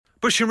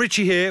Bush and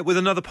Richie here with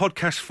another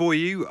podcast for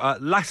you.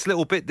 Last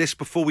little bit this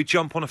before we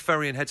jump on a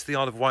ferry and head to the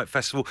Isle of Wight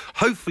Festival.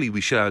 Hopefully we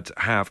should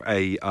have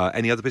a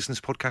Any Other Business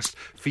podcast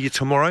for you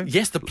tomorrow.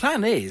 Yes, the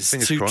plan is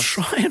Fingers to crossed.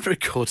 try and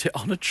record it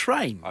on a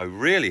train. Oh,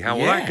 really? How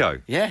will that go?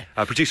 Yeah.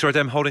 Producer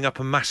Adam holding up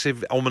a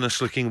massive,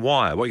 ominous-looking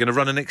wire. What, you're going to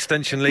run an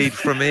extension lead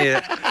from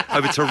here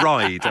over to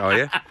Ryde, are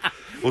you?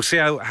 We'll see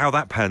how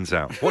that pans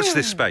out. Watch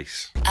this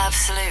space.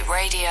 Absolute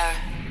Radio.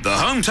 The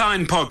Home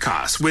Time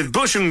Podcast with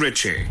Bush and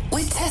Richie.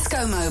 With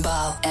Tesco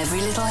Mobile, every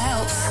little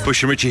helps.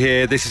 Bush and Richie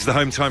here. This is the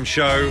Home Time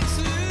Show.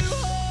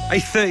 A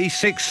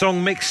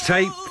 36-song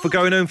mixtape for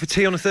going home for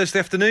tea on a Thursday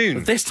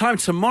afternoon. This time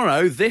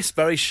tomorrow, this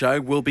very show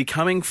will be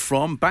coming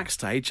from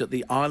backstage at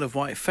the Isle of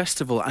Wight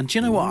Festival. And do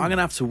you know what? I'm going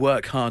to have to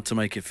work hard to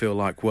make it feel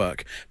like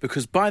work.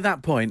 Because by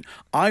that point,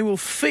 I will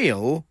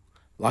feel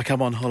like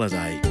I'm on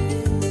holiday.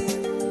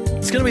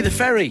 It's going to be the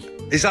ferry.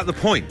 Is that the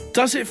point?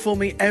 Does it for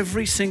me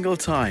every single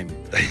time.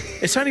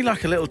 It's only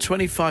like a little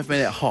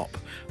 25-minute hop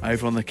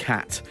over on the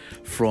Cat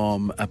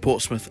from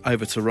Portsmouth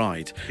over to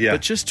Ryde. Yeah.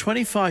 But just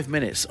 25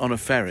 minutes on a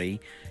ferry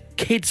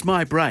kids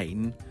my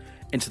brain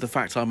into the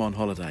fact I'm on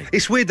holiday.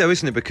 It's weird though,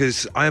 isn't it?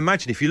 Because I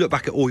imagine if you look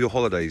back at all your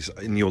holidays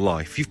in your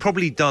life, you've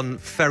probably done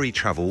ferry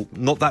travel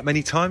not that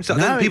many times. I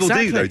don't think people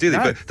do though, do they?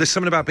 No. But there's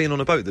something about being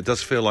on a boat that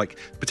does feel like,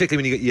 particularly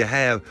when you get your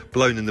hair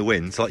blown in the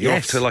wind, like you're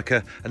off to like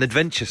an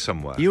adventure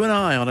somewhere. You and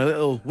I on a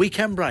little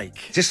weekend break.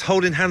 Just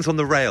holding hands on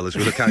the rail as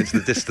we look out into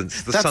the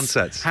distance, the That's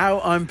sunsets. how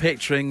I'm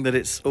picturing that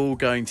it's all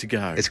going to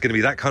go. It's going to be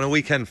that kind of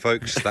weekend,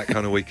 folks, that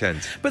kind of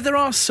weekend. But there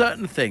are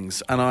certain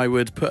things, and I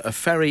would put a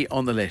ferry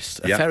on the list,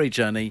 a ferry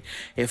journey.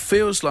 It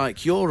feels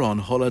like you're on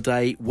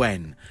holiday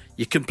when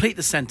you complete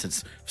the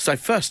sentence. So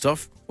first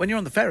off, when you're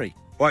on the ferry.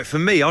 Right, for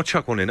me, I'll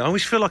chuck one in. I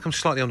always feel like I'm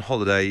slightly on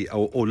holiday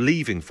or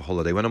leaving for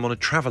holiday when I'm on a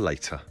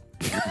travelator.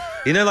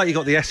 You know, like you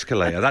got the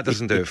escalator, that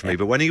doesn't do it for me.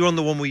 But when you're on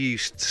the one where you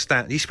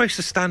stand, you're supposed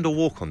to stand or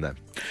walk on them.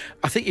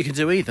 I think you can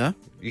do either.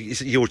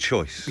 It's your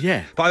choice.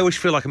 Yeah. But I always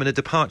feel like I'm in a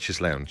departures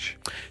lounge.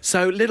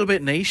 So a little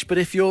bit niche, but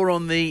if you're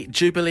on the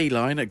Jubilee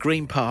line at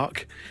Green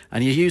Park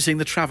and you're using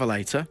the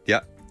travelator,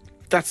 Yeah.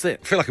 that's it.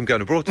 I feel like I'm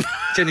going abroad.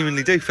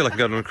 Genuinely do feel like I'm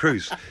going on a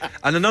cruise.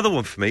 And another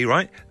one for me,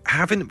 right?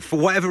 For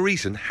whatever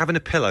reason, having a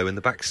pillow in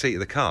the back seat of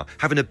the car,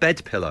 having a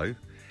bed pillow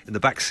in the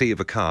back seat of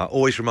a car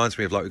always reminds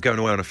me of like going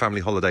away on a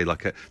family holiday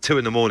like at 2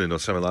 a.m. or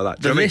something like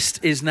that. Do The you know what I mean? list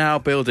is now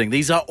building.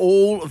 These are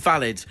all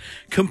valid.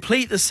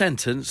 Complete the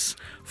sentence.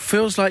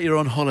 Feels like you're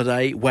on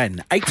holiday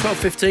when? 8, 12,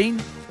 15.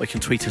 Or you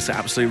can tweet us at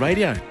Absolute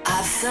Radio.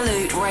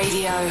 Absolute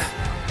Radio.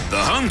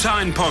 The Home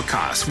Time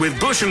Podcast with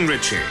Bush and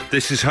Richie.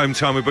 This is Home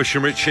Time with Bush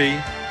and Richie.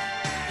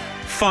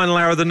 Final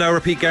hour of the no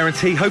repeat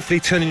guarantee, hopefully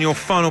turning your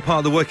final part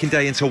of the working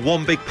day into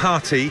one big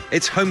party.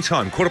 It's Home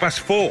Time,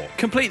 4:15.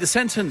 Complete the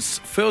sentence.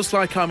 Feels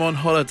like I'm on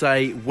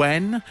holiday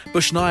when?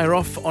 Bush and I are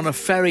off on a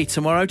ferry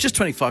tomorrow. Just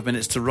 25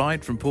 minutes to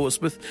ride from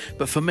Portsmouth.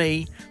 But for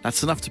me,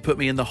 that's enough to put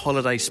me in the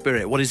holiday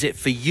spirit. What is it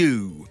for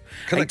you?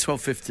 8, 12,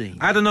 15.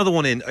 Add another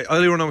one in.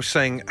 Earlier on I was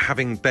saying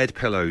having bed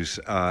pillows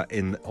on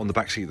the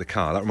back seat of the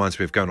car. That reminds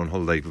me of going on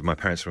holiday with my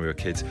parents when we were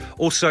kids.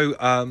 Also,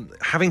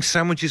 having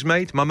sandwiches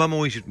made. My mum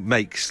always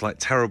makes like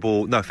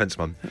terrible, no offence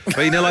mum, but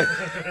you know, like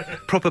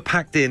proper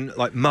packed in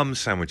like mum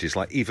sandwiches,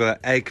 like either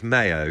egg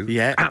mayo,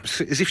 Yeah.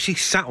 as if she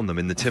sat on them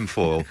in the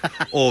tinfoil,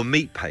 or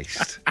meat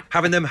paste.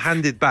 Having them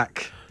handed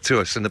back to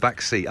us in the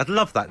back seat. I'd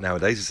love that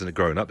nowadays as a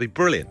grown-up. It'd be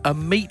brilliant. A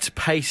meat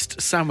paste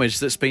sandwich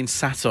that's been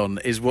sat on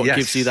is what Yes.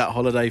 gives you that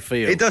holiday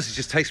feel. It does. It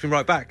just takes me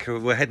right back.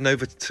 We're heading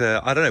over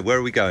to, I don't know, where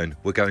are we going?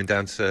 We're going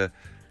down to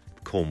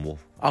Cornwall.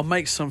 I'll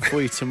make some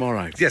for you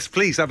tomorrow. Yes,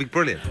 please. That'd be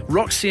brilliant.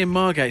 Roxy in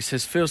Margate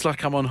says, feels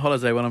like I'm on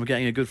holiday when I'm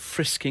getting a good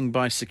frisking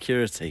by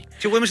security.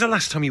 So when was the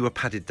last time you were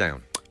padded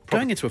down?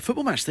 Going into a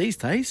football match these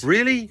days.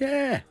 Really?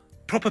 Yeah.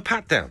 Proper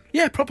pat down?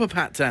 Yeah, proper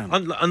pat down.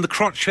 And the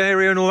crotch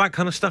area and all that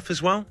kind of stuff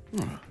as well?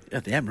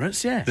 At the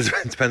Emirates, yeah.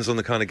 Depends on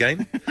the kind of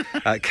game.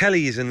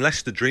 Kelly is in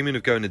Leicester dreaming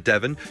of going to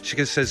Devon.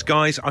 She says,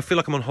 guys, I feel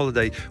like I'm on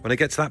holiday when I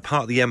get to that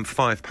part of the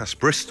M5 past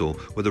Bristol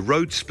where the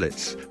road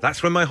splits.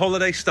 That's when my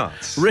holiday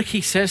starts. Ricky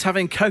says,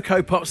 having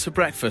Cocoa Pops for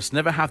breakfast.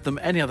 Never have them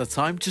any other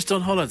time, just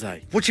on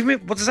holiday. What do you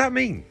mean? What does that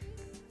mean?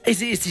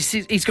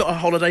 He's got a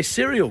holiday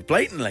cereal,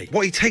 blatantly.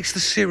 What, he takes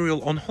the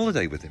cereal on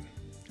holiday with him?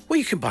 Well,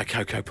 you can buy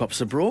Cocoa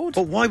Pops abroad.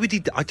 But why would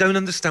he? I don't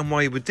understand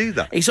why he would do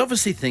that. He's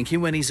obviously thinking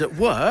when he's at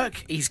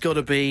work, he's got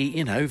to be,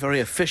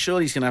 very official.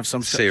 He's going to have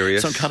some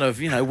Serious. some kind of,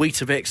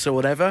 Weetabix or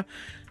whatever.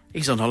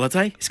 He's on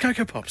holiday. It's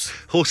Cocoa Pops.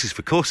 Horses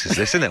for courses,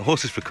 this, isn't it?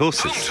 Horses for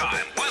courses. Home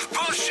Time with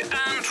Bush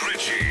and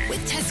Richie.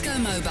 With Tesco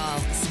Mobile,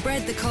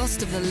 spread the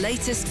cost of the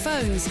latest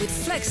phones with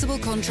flexible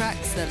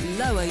contracts that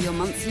lower your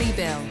monthly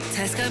bill.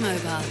 Tesco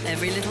Mobile,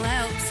 every little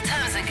helps.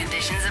 Terms and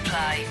conditions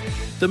apply.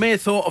 The mere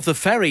thought of the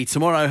ferry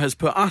tomorrow has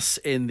put us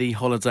in the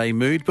holiday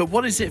mood, but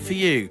what is it for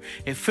you?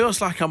 It feels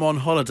like I'm on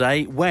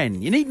holiday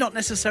when? You need not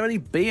necessarily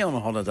be on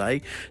a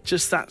holiday,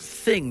 just that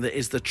thing that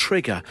is the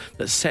trigger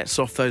that sets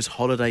off those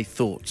holiday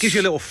thoughts. Gives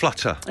you a little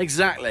flutter.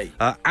 Exactly.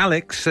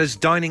 Alex says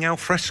dining al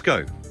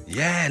fresco.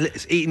 Yeah,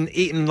 it's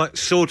eating like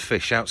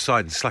swordfish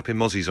outside and slapping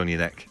mozzies on your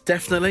neck. think?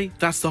 Definitely.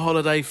 That's the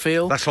holiday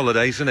feel. That's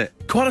holidays, isn't it?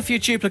 Quite a few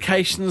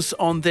duplications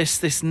on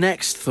this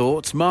next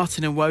thought.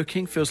 Martin in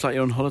Woking feels like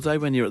you're on holiday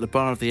when you're at the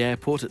bar of the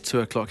airport at 2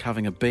 o'clock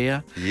having a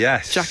beer.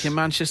 Yes. Jack in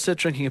Manchester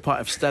drinking a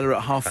pint of Stella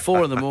at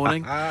 4:30 in the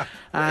morning.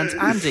 And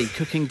Andy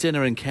cooking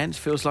dinner in Kent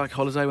feels like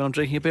holiday when I'm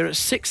drinking a beer at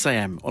 6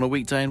 a.m. on a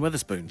weekday in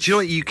Wetherspoons. Do you know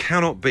what? You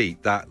cannot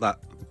beat that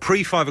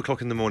pre-5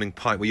 o'clock in the morning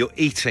pint where you're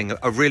eating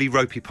a really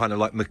ropey pint of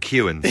like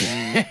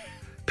McEwen's.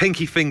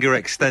 Pinky finger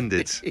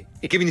extended,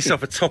 giving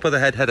yourself a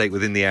top-of-the-head headache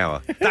within the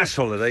hour. That's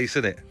holidays,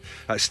 isn't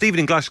it? Stephen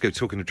in Glasgow,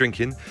 talking of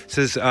drinking,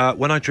 says,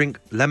 when I drink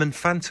lemon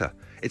Fanta,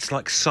 it's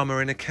like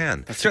summer in a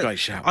can. That's a great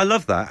shout. I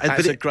love that.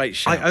 That's a great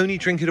shout. I only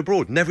drink it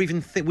abroad. Never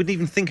even wouldn't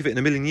even think of it in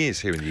a million years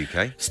here in the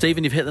UK.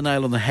 Stephen, you've hit the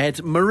nail on the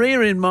head.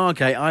 Maria in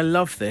Margate, I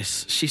love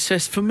this. She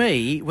says, for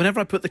me, whenever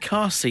I put the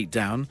car seat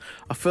down,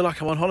 I feel like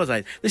I'm on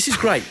holiday. This is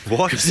great.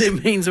 What? Because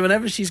it means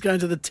whenever she's going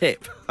to the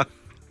tip,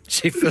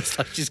 she feels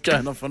like she's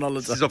going off on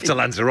holiday. She's off to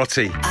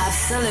Lanzarote.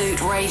 Absolute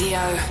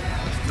Radio.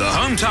 The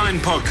Home Time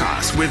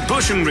Podcast with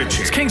Bush and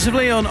Richie. It's Kings of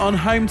Leon on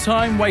Home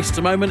Time. Waste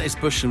a moment. It's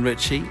Bush and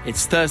Richie.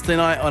 It's Thursday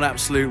night on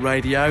Absolute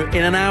Radio.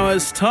 In an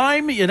hour's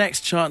time, your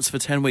next chance for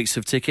 10 weeks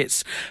of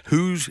tickets.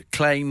 Whose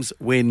claims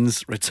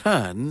wins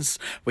returns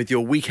with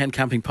your weekend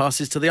camping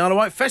passes to the Isle of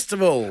Wight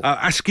Festival.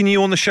 Asking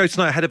you on the show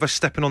tonight, ahead of us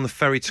stepping on the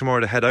ferry tomorrow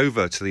to head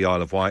over to the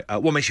Isle of Wight,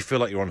 what makes you feel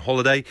like you're on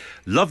holiday?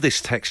 Love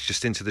this text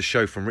just into the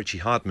show from Richie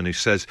Hardman, who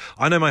says,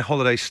 I know my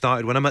holiday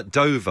started when I'm at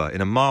Dover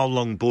in a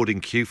mile-long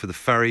boarding queue for the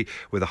ferry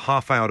with a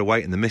half-hour to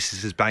wait, and the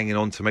missus is banging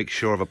on to make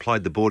sure I've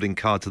applied the boarding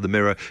card to the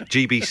mirror,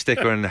 GB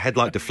sticker and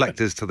headlight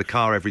deflectors to the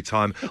car every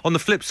time. On the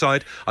flip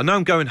side, I know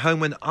I'm going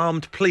home when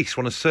armed police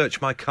want to search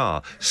my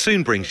car.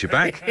 Soon brings you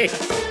back.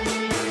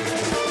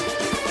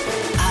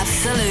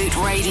 Absolute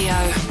Radio.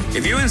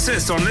 If you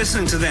insist on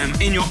listening to them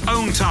in your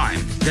own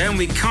time, then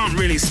we can't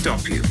really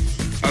stop you.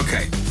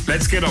 OK,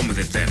 let's get on with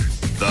it then.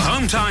 The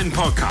Home Time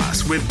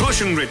Podcast with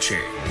Bush and Richie.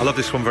 I love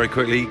this one very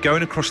quickly.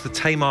 Going across the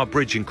Tamar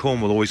Bridge in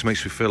Cornwall always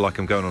makes me feel like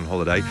I'm going on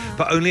holiday,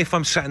 but only if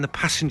I'm sat in the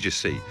passenger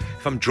seat.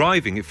 If I'm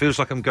driving, it feels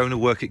like I'm going to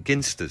work at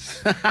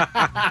Ginsters.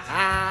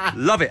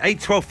 Love it. 8,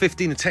 12,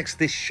 15 to text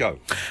this show.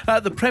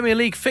 The Premier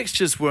League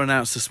fixtures were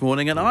announced this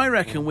morning, and I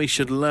reckon we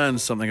should learn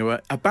something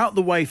about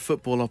the way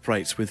football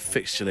operates with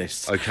fixture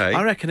lists. OK.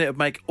 I reckon it would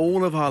make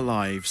all of our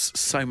lives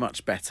so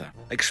much better.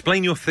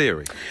 Explain your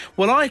theory.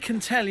 Well, I can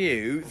tell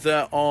you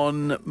that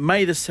on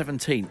May the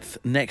 17th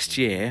next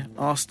year,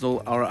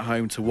 Arsenal are at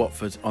home to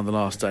Watford on the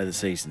last day of the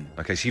season.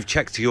 OK, so you've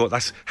checked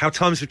that's how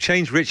times have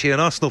changed, Richie, an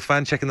Arsenal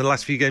fan checking the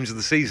last few games of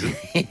the season.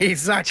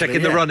 Exactly.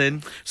 Checking the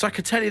run-in. So I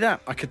could tell you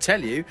that. I could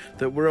tell you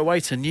that we're away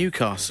to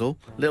Newcastle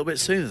a little bit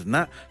sooner than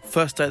that.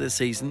 First day of the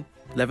season,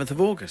 11th of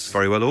August.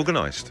 Very well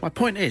organised. My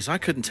point is, I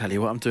couldn't tell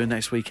you what I'm doing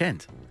next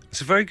weekend.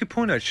 It's a very good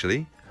point,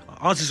 actually.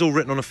 Ours is all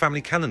written on a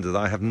family calendar that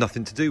I have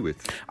nothing to do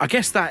with. I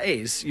guess that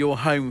is your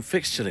home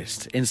fixture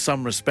list in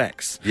some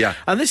respects. Yeah.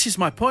 And this is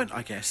my point,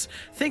 I guess.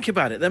 Think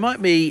about it. There might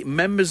be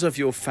members of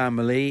your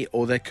family,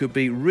 or there could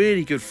be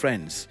really good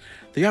friends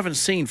that you haven't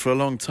seen for a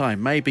long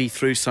time, maybe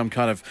through some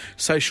kind of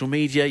social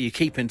media. You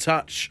keep in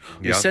touch,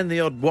 you send the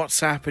odd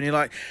WhatsApp, and you're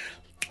like,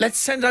 let's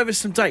send over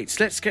some dates,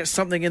 let's get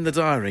something in the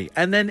diary.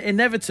 And then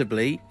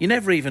inevitably, you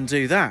never even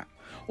do that.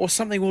 Or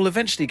something will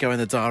eventually go in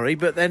the diary,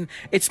 but then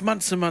it's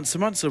months and months and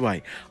months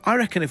away. I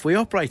reckon if we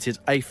operated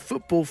a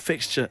football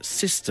fixture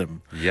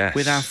system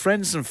with our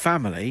friends and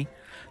family,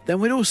 then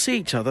we'd all see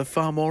each other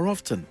far more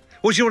often.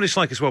 Well, do you know what it's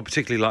like as well,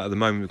 particularly like at the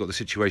moment we've got the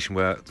situation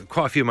where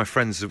quite a few of my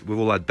friends, we've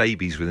all had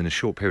babies within a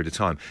short period of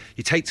time.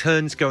 You take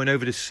turns going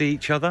over to see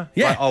each other.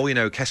 Yeah.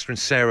 Like, Kester and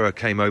Sarah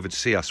came over to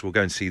see us, we'll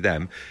go and see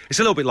them. It's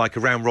a little bit like a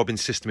round-robin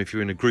system if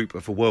you're in a group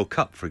of a World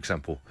Cup, for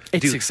example.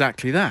 It's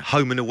exactly that.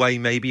 Home and away,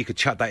 maybe. You could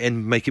chat that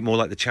in, make it more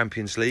like the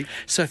Champions League.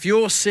 So if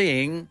you're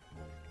seeing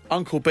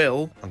Uncle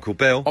Bill,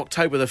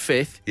 October the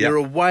 5th, you're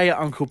away at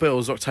Uncle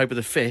Bill's October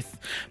the 5th,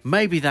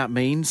 maybe that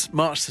means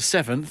March the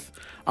 7th,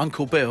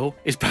 Uncle Bill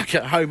is back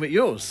at home at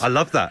yours. I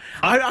love that.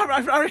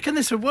 I reckon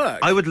this would work.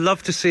 I would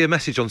love to see a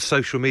message on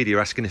social media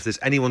asking if there's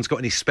anyone's got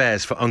any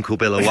spares for Uncle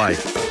Bill away.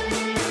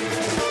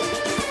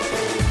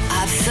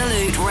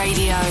 Absolute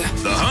Radio.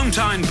 The Home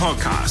Time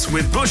Podcast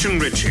with Bush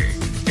and Richie.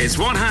 It's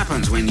what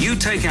happens when you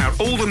take out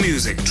all the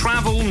music,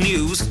 travel,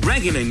 news,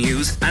 regular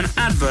news, and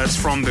adverts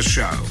from the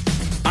show.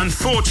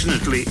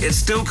 Unfortunately, it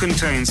still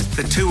contains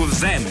the two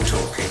of them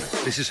talking.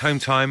 This is Home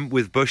Time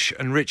with Bush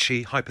and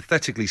Richie,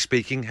 hypothetically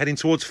speaking, heading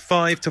towards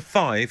 5 to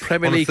 5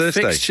 Premier on a League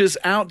Thursday. fixtures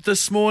out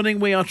this morning.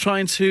 We are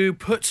trying to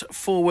put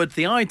forward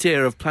the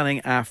idea of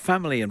planning our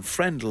family and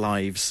friend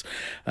lives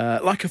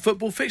like a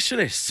football fixture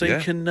list, so you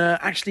can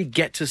actually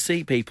get to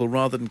see people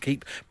rather than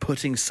keep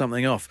putting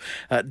something off.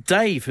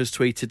 Dave has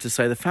tweeted to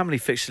say the family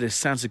fixture list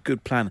sounds a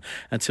good plan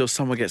until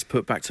someone gets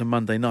put back to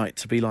Monday night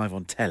to be live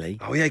on telly.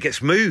 Oh, yeah, it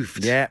gets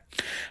moved. Yeah.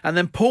 And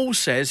then Paul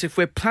says, if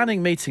we're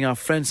planning meeting our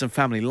friends and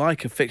family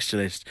like a fixture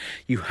list,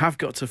 you have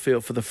got to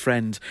feel for the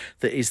friend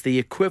that is the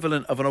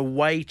equivalent of an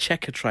away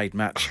checker trade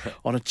match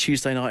on a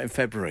Tuesday night in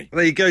February.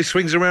 There you go,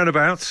 swings and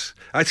roundabouts.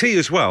 I tell you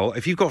as well,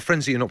 if you've got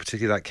friends that you're not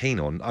particularly that keen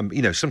on,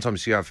 you know,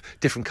 sometimes you have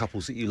different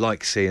couples that you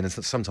like seeing, and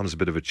it's sometimes a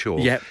bit of a chore.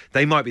 Yep.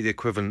 They might be the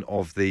equivalent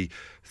of the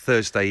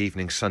Thursday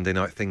evening, Sunday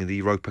night thing in the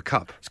Europa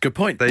Cup. It's a good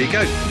point. There you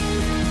go.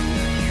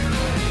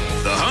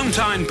 The Home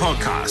Time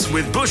Podcast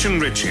with Bush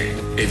and Richie.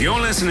 If you're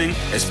listening,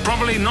 it's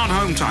probably not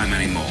Home Time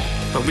anymore,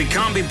 but we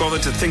can't be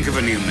bothered to think of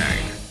a new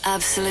name.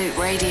 Absolute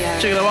Radio.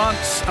 Gigolo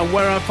Aunts and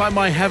Where I Find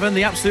My Heaven,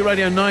 the Absolute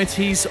Radio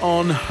 90s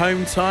on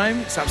Home Time.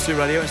 It's Absolute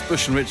Radio, it's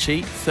Bush and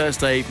Richie,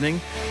 Thursday evening,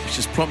 which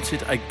has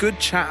prompted a good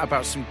chat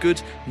about some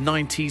good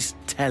 90s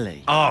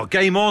telly. Oh,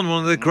 Game On,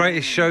 one of the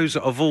greatest shows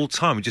of all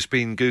time. We've just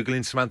been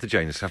Googling Samantha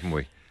Janus, haven't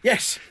we?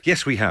 Yes.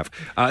 Yes, we have.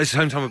 This is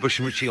Home Time with Bush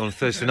and Richie on a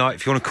Thursday night.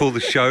 If you want to call the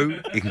show,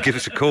 you can give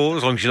us a call,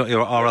 as long as you're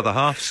not our other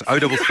halves.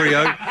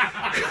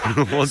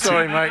 0330.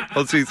 Sorry, mate.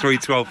 123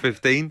 12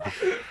 15.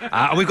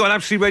 And we've got an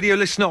Absolute Radio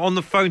listener on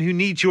the phone who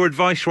needs your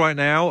advice right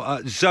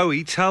now.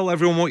 Zoe, tell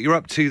everyone what you're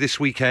up to this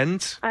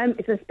weekend.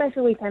 It's a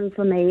special weekend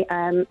for me.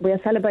 We are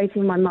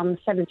celebrating my mum's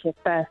 70th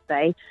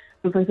birthday.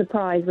 And for a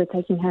surprise, we're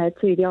taking her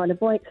to the Isle of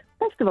Wight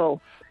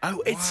Festival.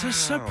 Oh, it's a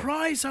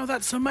surprise. Oh,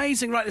 that's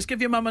amazing. Right, let's give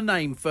your mum a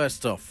name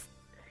first off.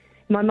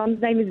 My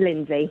mum's name is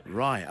Lindsay.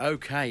 Right,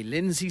 OK.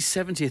 Lindsay's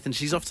 70th and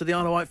she's off to the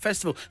Isle of Wight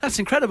Festival. That's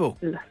incredible.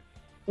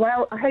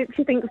 Well, I hope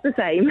she thinks the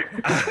same.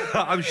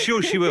 I'm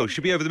sure she will.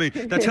 She'll be over the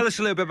moon. Now, tell us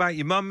a little bit about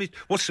your mum.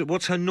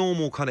 What's her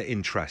normal kind of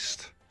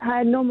interest?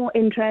 Her normal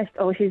interest,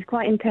 she's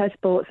quite into her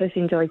sport, so she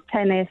enjoys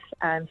tennis.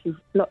 She's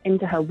a lot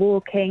into her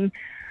walking.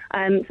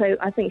 So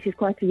I think she's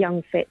quite a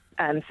young, fit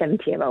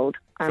 70-year-old.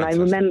 And Fantastic.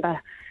 I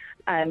remember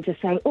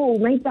just saying,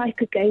 maybe I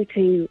could go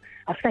to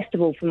a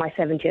festival for my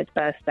 70th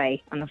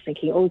birthday. And I was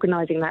thinking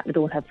organising that with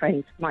all her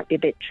friends might be a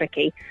bit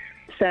tricky.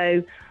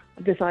 So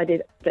I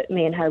decided that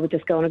me and her would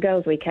just go on a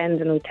girls' weekend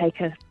and we'd take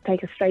her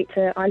straight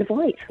to Isle of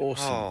Wight.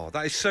 Awesome. Oh,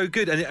 that is so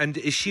good. And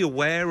is she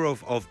aware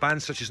of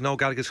bands such as Noel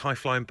Gallagher's High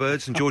Flying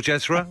Birds and George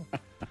Ezra?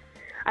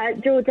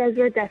 George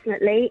Ezra,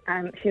 definitely.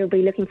 She'll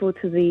be looking forward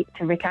to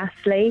Rick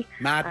Astley.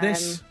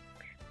 Madness?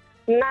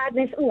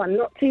 Madness, I'm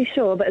not too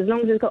sure, but as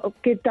long as there's got a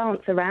good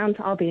dance around,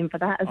 I'll be in for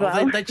that as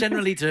well. They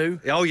generally do.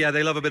 Oh, yeah,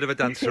 they love a bit of a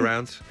dance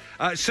around.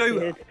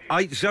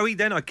 Zoe,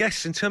 then, I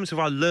guess, in terms of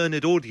our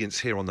learned audience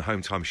here on the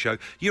Home Time Show,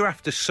 you're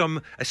after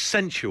some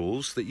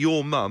essentials that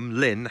your mum,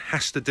 Lynn,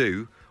 has to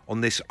do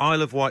on this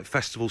Isle of Wight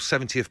Festival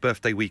 70th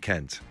birthday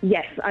weekend.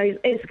 Yes,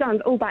 it's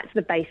gone all back to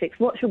the basics.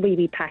 What should we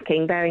be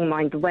packing, bearing in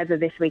mind the weather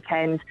this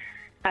weekend?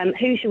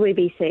 Who should we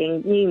be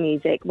seeing? New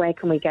music? Where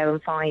can we go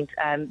and find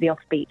the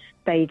off-beat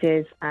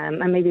stages? And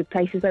maybe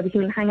places where we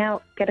can hang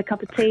out, get a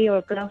cup of tea or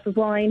a glass of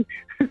wine.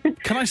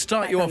 Can I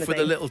start you off with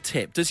a little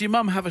tip? Does your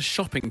mum have a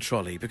shopping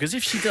trolley? Because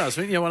if she does,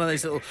 one of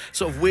those little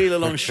sort of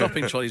wheel-along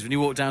shopping trolleys when you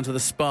walk down to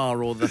the spa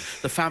or the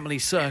family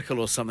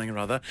circle or something or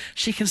other,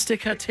 she can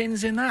stick her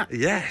tins in that.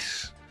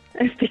 Yes.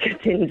 Stick her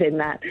tins in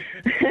that.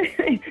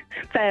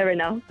 Fair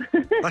enough.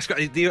 That's got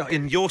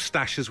in your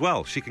stash as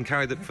well. She can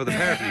carry that for the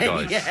pair of you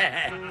guys.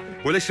 Yeah.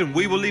 Well, listen,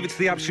 we will leave it to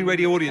the Absolute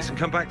Radio audience and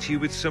come back to you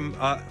with some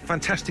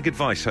fantastic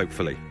advice,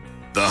 hopefully.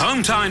 The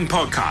Home Time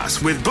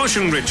Podcast with Bush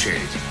and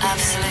Richie.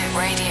 Absolute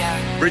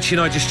Radio. Richie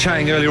and I just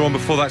chatting earlier on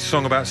before that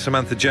song about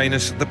Samantha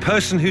Janus. The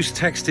person who's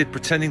texted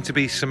pretending to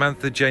be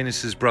Samantha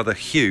Janus's brother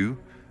Hugh,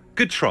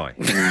 good try.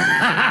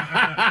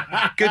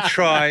 Good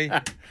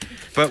try.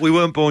 But we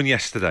weren't born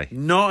yesterday.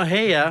 Not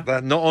here.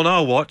 Not on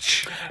our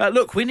watch.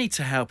 Look, we need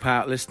to help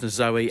out listener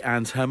Zoe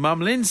and her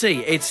mum Lindsay.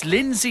 It's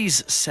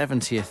Lindsay's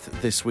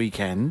 70th this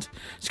weekend.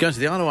 She's going to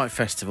the Isle of Wight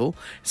Festival.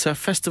 It's her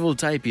festival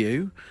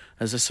debut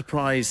as a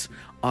surprise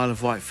Isle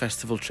of Wight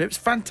Festival trip. It's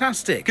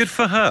fantastic. Good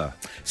for her.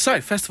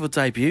 So, festival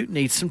debut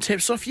needs some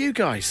tips off you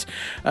guys.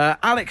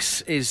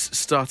 Alex is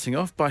starting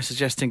off by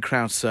suggesting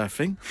crowd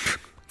surfing.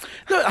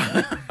 Do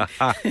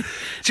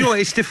you know what?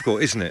 It's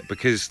difficult, isn't it?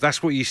 Because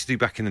that's what you used to do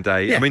back in the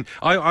day. Yeah. I mean,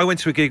 I went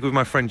to a gig with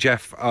my friend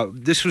Jeff.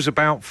 This was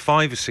about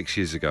 5 or 6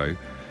 years ago.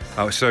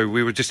 So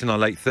we were just in our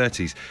late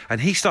 30s. And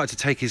he started to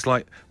take his,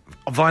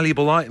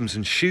 valuable items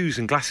and shoes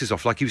and glasses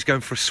off like he was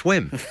going for a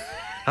swim.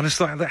 And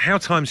it's like, how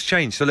times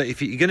change. So, look, if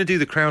you're going to do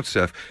the crowd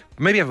surf,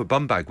 maybe have a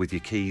bum bag with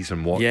your keys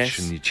and watch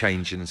and your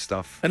changing and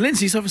stuff. And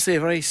Lindsay's obviously a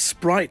very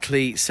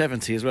sprightly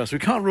 70 as well, so we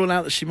can't rule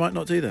out that she might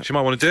not do that. She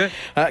might want to do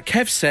it.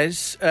 Kev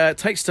says,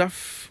 take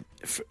stuff,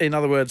 in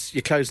other words,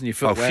 your clothes and your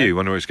footwear. Oh, phew, I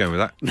wonder where it's going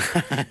with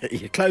that.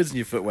 Your clothes and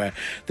your footwear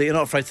that you're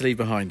not afraid to leave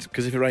behind,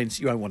 because if it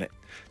rains, you won't want it.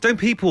 Don't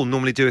people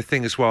normally do a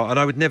thing as well, and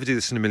I would never do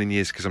this in a million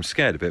years because I'm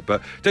scared of it,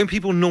 but don't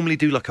people normally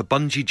do like a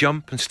bungee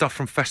jump and stuff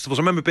from festivals?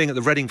 I remember being at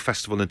the Reading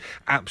Festival and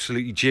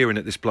absolutely jeering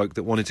at this bloke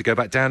that wanted to go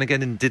back down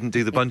again and didn't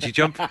do the bungee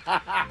jump.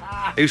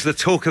 It was the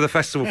talk of the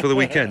festival for the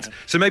weekend.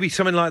 So maybe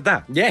something like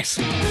that. Yes.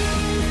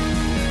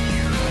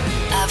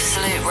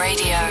 Absolute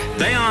Radio.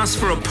 They asked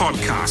for a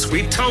podcast.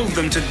 We told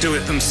them to do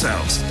it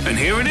themselves. And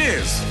here it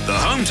is, the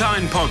Home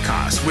Time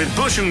Podcast with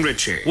Bush and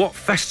Richie. What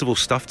festival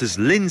stuff does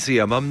Lindsay,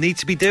 our mum, need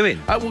to be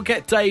doing? We'll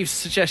get Dave's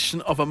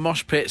suggestion of a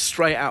mosh pit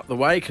straight out the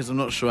way, because I'm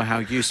not sure how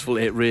useful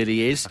it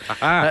really is.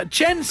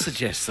 Jen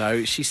suggests,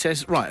 though, she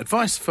says, right,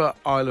 advice for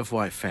Isle of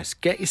Wight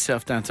Fest. Get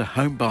yourself down to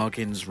Home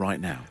Bargains right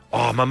now.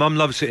 Oh, my mum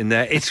loves it in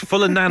there. It's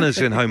full of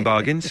nanas in Home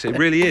Bargains. It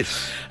really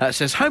is. It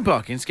says, Home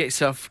Bargains, get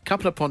yourself a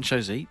couple of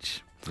ponchos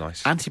each.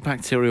 Nice.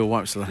 Antibacterial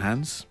wipes for the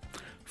hands,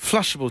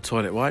 flushable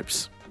toilet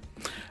wipes,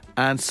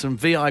 and some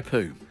VI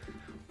poo.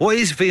 What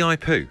is VI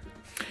poo?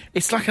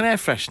 It's like an air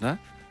freshener,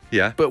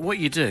 Yeah. but what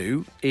you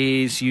do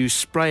is you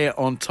spray it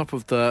on top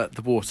of the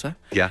water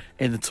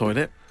in the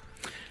toilet,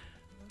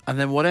 and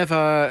then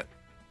whatever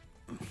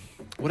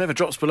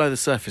drops below the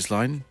surface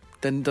line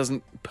then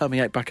doesn't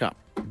permeate back up.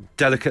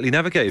 Delicately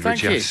navigated, Thank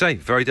Richie, I have you. to say.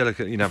 Very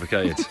delicately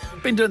navigated.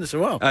 Been doing this a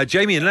while.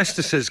 Jamie in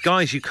Leicester says,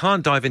 guys, you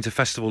can't dive into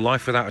festival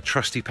life without a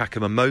trusty pack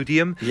of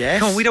Imodium. Yes.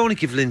 Come on, we don't want to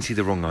give Lindsay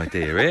the wrong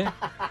idea here.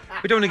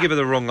 We don't want to give her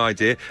the wrong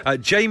idea.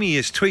 Jamie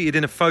has tweeted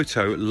in a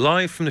photo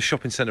live from the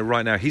shopping centre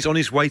right now. He's on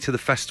his way to the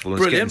festival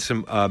and he's getting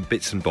some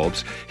bits and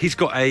bobs. He's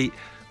got a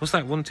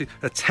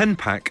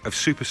 10-pack of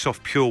super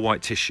soft pure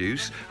white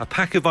tissues, a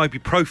pack of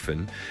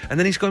ibuprofen, and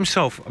then he's got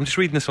himself, I'm just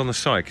reading this on the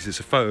side because it's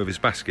a photo of his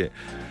basket,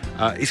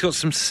 he's got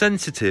some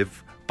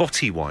sensitive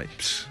body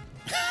wipes.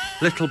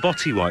 Little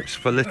body wipes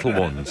for little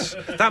ones.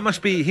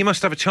 He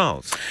must have a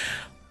child.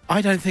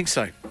 I don't think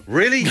so.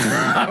 Really? No,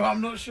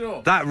 I'm not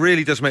sure. That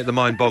really does make the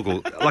mind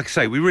boggle. Like I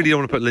say, we really don't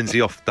want to put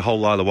Lindsay off the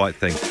whole Isle of Wight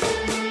thing.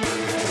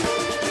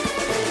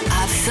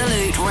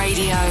 Absolute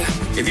Radio.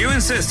 If you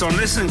insist on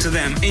listening to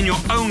them in your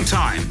own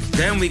time,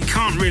 then we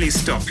can't really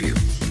stop you.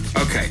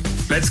 Okay,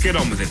 let's get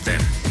on with it then.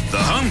 The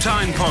Home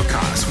Time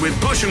Podcast with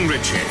Bush and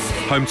Richie.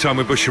 Home Time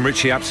with Bush and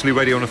Richie, Absolute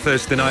Radio on a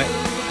Thursday night.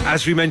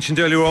 As we mentioned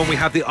earlier on, we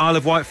have the Isle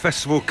of Wight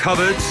Festival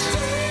covered.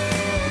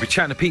 We'll be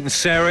chatting to Pete and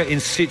Sarah in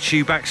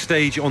situ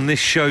backstage on this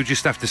show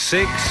just after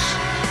 6.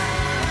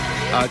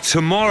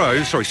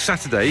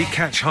 Saturday,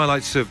 catch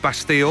highlights of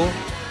Bastille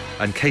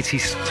and Katie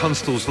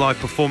Tunstall's live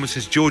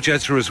performances, George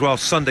Ezra as well,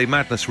 Sunday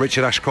Madness,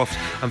 Richard Ashcroft,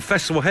 and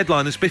festival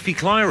headliners Biffy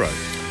Clyro.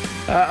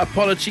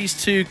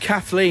 Apologies to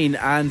Kathleen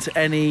and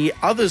any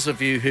others of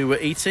you who were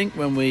eating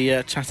when we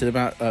chatted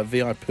about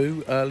VI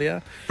poo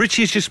earlier.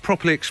 Richie has just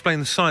properly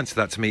explained the science of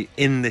that to me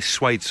in this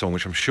Suede song,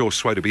 which I'm sure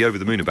Suede will be over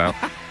the moon about.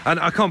 And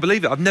I can't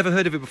believe it. I've never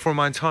heard of it before in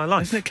my entire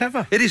life. Isn't it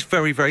clever? It is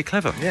very, very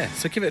clever. Yeah,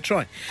 so give it a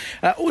try.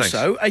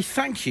 Also, a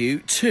thank you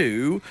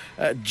to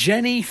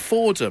Jenny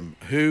Fordham,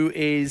 who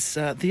is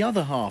the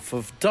other half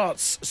of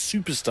darts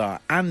superstar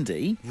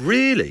Andy.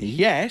 Really?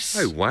 Yes.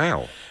 Oh,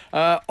 wow.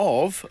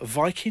 Of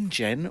Viking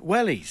Jen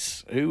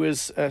Wellies, who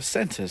has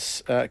sent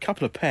us a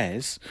couple of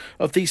pairs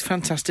of these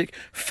fantastic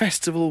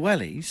festival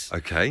wellies.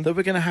 Okay. That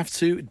we're going to have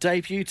to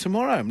debut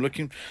tomorrow. I'm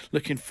looking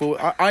forward.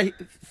 I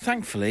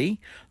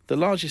thankfully, the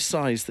largest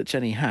size that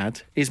Jenny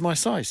had is my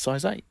size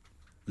 8.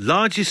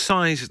 Largest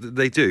size that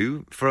they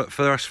do for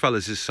us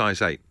fellas is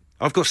size 8.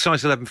 I've got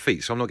size 11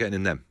 feet, so I'm not getting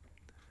in them.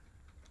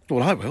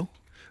 Well, I will.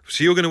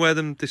 So you're going to wear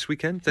them this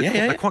weekend?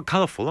 They're quite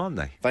colourful, aren't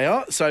they? They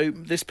are. So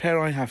this pair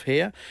I have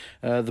here,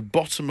 the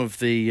bottom of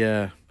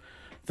the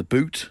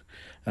boot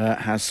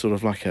has sort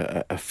of like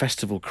a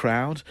festival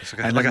crowd. It's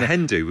like a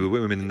hen do with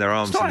women in their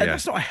arms in the air.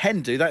 It's not a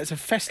hen do, that is a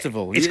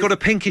festival. It's got a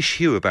pinkish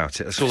hue about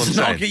it, that's all I'm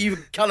saying. You're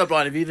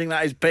colourblind if you think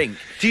that is pink.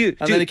 Then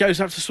it goes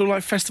up to sort of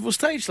like festival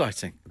stage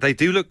lighting. They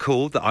do look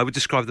cool. That I would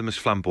describe them as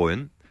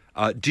flamboyant.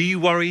 Do you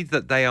worry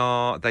that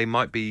they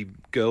might be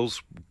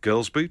girls'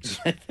 boots?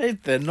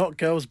 They're not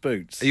girls'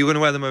 boots. Are you going to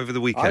wear them over the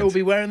weekend? I will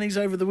be wearing these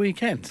over the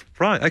weekend.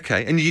 Right,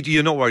 okay. And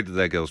you're not worried that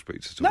they're girls'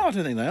 boots at all? No, I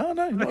don't think they are.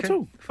 No, not at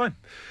all. Fine.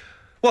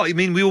 Well, I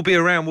mean, we will be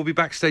around. We'll be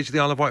backstage at the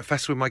Isle of Wight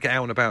Festival. We might get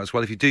out and about as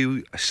well. If you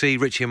do see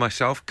Richie and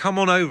myself, come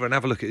on over and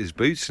have a look at his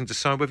boots and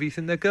decide whether you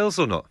think they're girls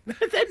or not.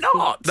 They're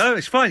not. No,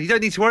 it's fine. You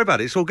don't need to worry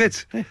about it. It's all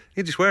good.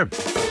 You just wear them.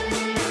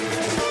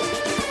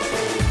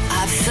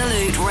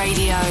 Absolute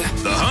Radio.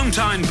 The Home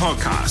Time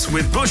Podcast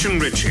with Bush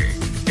and Richie.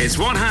 It's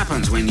what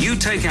happens when you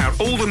take out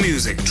all the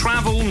music,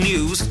 travel,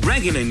 news,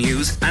 regular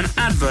news, and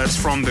adverts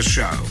from the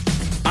show.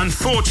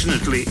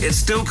 Unfortunately, it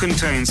still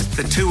contains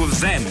the two of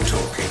them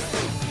talking.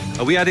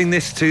 Are we adding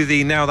this to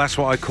the Now That's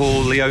What I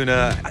Call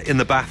Leona in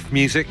the Bath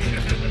music?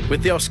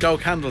 With the old Skull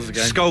Candles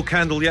again. Skull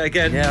Candle yet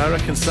again? Yeah, I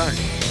reckon so.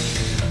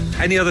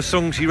 Any other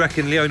songs you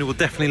reckon Leona will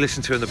definitely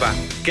listen to in the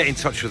bath? Get in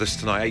touch with us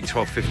tonight, 8,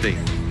 12, 15.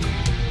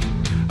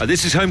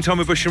 This is Home Time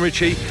with Bush and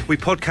Richie. We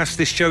podcast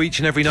this show each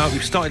and every night.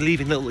 We've started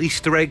leaving little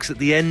Easter eggs at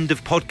the end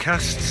of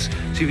podcasts.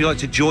 So if you'd like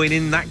to join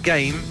in that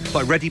game,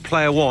 like Ready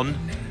Player One,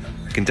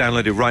 you can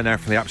download it right now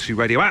from the Absolute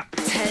Radio app.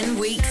 10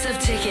 weeks of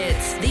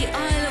tickets. The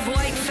Isle of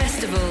Wight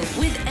Festival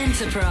with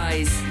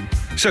Enterprise.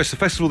 So it's the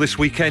festival this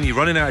weekend. You're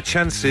running out of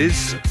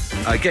chances.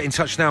 Get in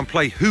touch now and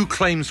play Who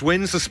Claims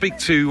Wins. Let's speak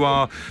to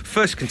our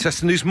first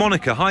contestant, who's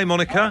Monica. Hi,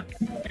 Monica.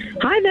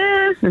 Hi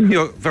there.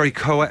 You're a very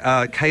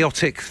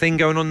chaotic thing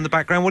going on in the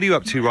background. What are you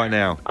up to right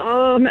now?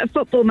 Oh, I'm at a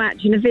football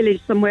match in a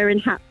village somewhere in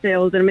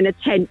Hatfield, and I'm in a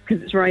tent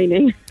because it's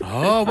raining.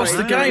 Oh, what's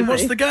the game?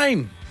 What's the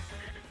game?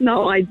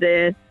 No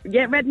idea.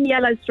 Yeah, red and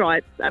yellow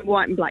stripes and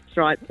white and black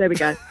stripes. There we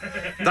go.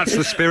 That's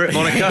the spirit,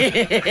 Monica.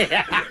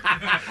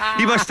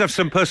 You must have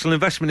some personal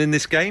investment in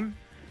this game.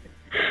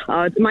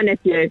 Oh, it's my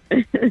nephew.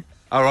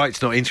 All right,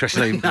 it's not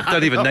interesting.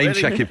 Don't even name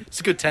check him. It's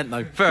a good tent,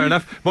 though. Fair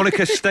enough.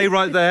 Monica, stay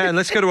right there, and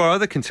let's go to our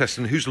other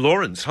contestant, who's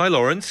Lawrence. Hi,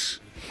 Lawrence.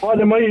 Hi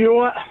there, mate. You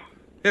all right?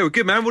 Yeah, well,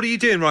 good, man. What are you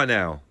doing right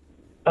now?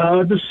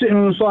 Just sitting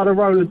on the side of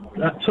the road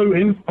at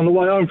Tooting on the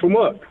way home from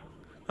work.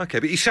 Okay,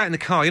 but you sat in the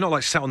car. You're not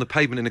like sat on the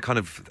pavement in a kind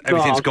of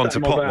everything's I've gone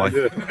sat to in my pot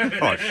way. van, yeah.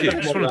 All right, phew.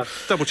 Just want to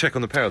double check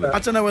on the pair of them. I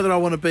don't know whether I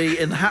want to be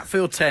in the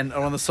Hatfield tent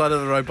or on the side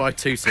of the road by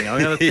Tooting.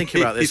 I'm going to think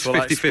about this It's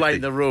while I 50-50.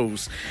 explain the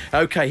rules.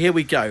 OK, here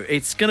we go.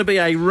 It's going to be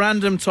a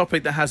random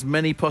topic that has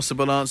many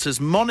possible answers.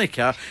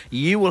 Monica,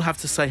 you will have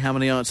to say how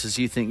many answers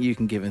you think you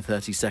can give in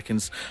 30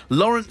 seconds.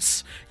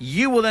 Lawrence,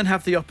 you will then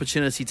have the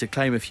opportunity to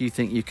claim if you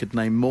think you could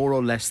name more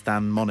or less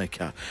than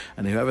Monica.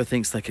 And whoever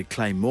thinks they could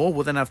claim more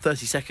will then have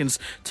 30 seconds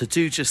to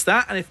do just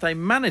that. And if they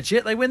manage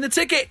it, they win the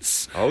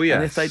tickets. Oh, yes.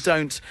 And if they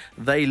don't,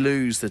 they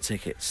lose the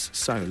tickets.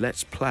 So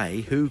let's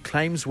play Who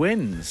Claims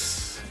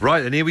Wins.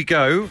 Right, and here we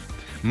go.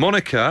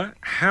 Monica,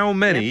 how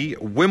many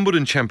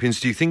Wimbledon champions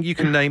do you think you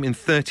can name in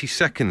 30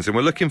 seconds? And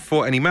we're looking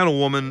for any man or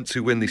woman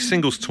to win the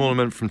singles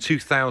tournament from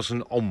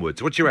 2000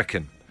 onwards. What do you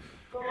reckon?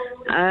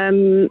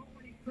 3.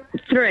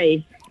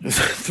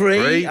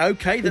 Three.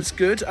 OK, that's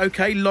good.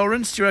 OK,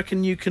 Lawrence, do you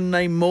reckon you can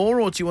name more,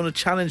 or do you want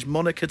to challenge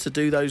Monica to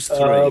do those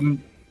 3?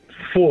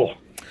 4.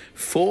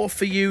 4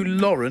 for you,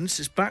 Lawrence.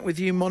 It's back with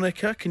you,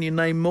 Monica. Can you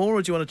name more,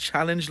 or do you want to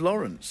challenge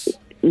Lawrence?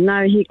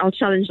 No, I'll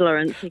challenge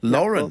Lawrence.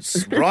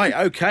 Lawrence, right,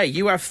 OK.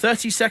 You have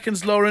 30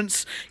 seconds,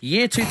 Lawrence.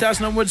 Year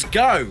 2000 onwards,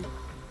 go.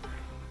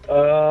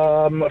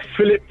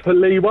 Philip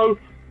Lebo.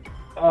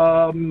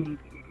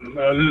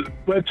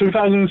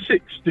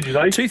 2006, did you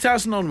say?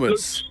 2000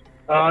 onwards.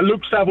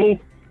 Luke Saville.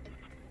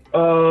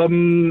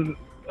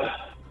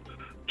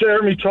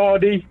 Jeremy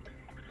Tardy.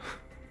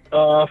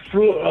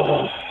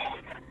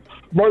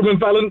 Roman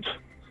Vallant.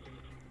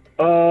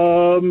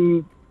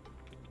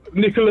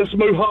 Nicholas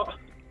Muhat.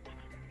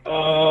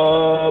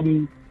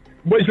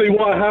 Wesley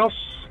Whitehouse.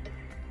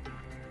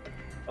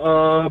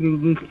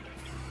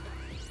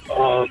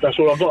 That's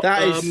all I've got.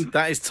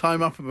 That is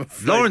time up. I'm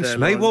afraid Lawrence, there,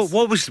 mate,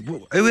 Lawrence.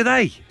 who are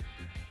they?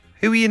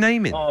 Who are you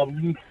naming?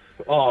 It's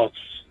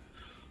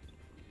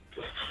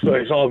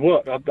hard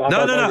work. No.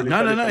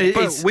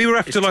 But we were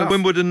after it's like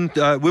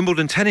tough.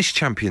 Wimbledon tennis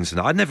champions, and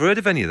I'd never heard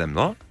of any of them,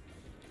 lot.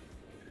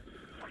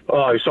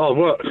 It's hard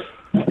work.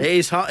 It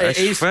is hard.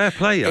 It's fair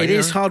play. It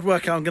is hard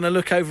work. I'm going to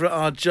look over at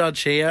our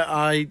judge here.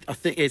 I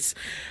think it's.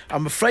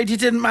 I'm afraid you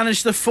didn't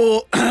manage the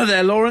 4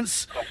 there,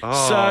 Lawrence.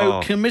 Oh.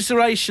 So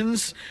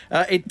commiserations.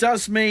 It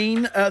does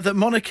mean that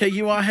Monica,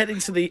 you are heading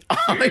to the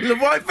Isle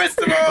of Wight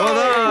Festival.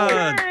 Well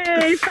done.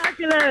 Yay,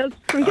 fabulous.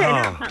 I'm getting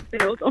out of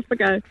Hatfield. Off I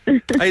go.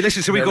 Hey,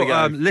 listen, so we've There we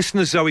got go.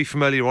 listener Zoe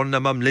from earlier on.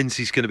 Mum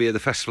Lindsay's going to be at the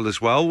festival as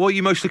well. What are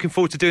you most looking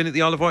forward to doing at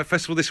the Isle of Wight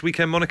Festival this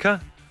weekend,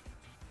 Monica?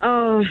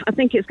 Oh, I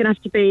think it's going to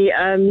have to be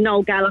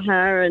Noel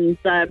Gallagher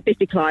and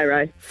Biffy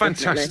Clyro.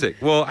 Fantastic.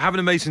 Well, have an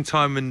amazing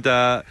time, and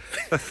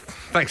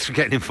thanks for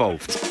getting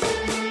involved.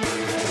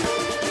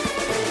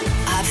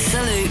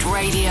 Absolute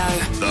Radio.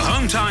 The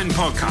Hometown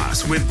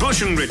Podcast with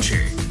Bush and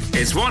Ritchie.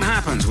 It's what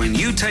happens when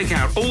you take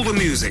out all the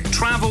music,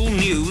 travel,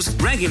 news,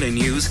 regular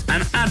news,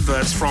 and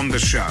adverts from the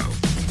show.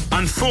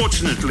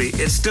 Unfortunately,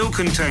 it still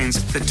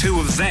contains the two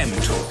of them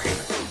talking.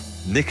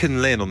 Nick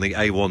and Lynn on the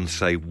A1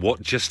 say,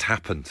 what just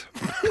happened?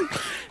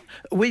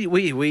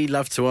 We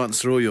love to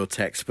answer all your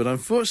texts, but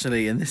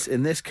unfortunately, in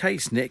this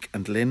case, Nick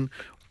and Lynn,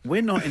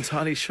 we're not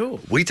entirely sure.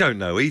 We don't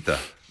know either.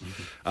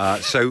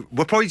 So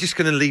we're probably just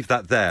going to leave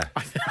that there.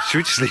 Should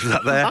we just leave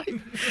that there?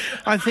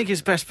 I think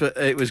it's best, but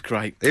it was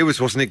great. It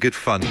was, wasn't it good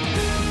fun? The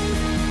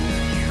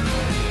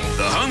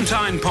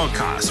Hometown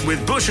Podcast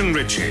with Bush and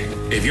Ritchie.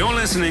 If you're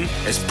listening,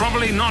 it's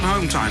probably not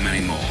Hometime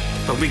anymore,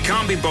 but we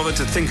can't be bothered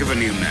to think of a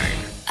new name.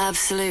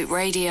 Absolute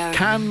Radio.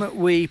 Can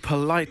we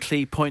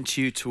politely point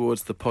you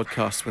towards the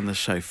podcast when the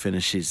show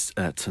finishes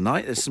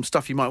tonight? There's some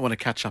stuff you might want to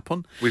catch up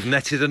on. We've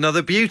netted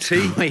another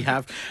beauty. We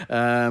have.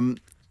 Darren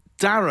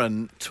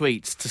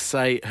tweets to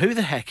say, who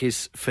the heck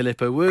is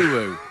Philippa Woo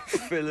Woo?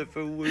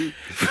 Philippa Woo.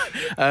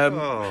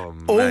 All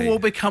will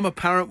become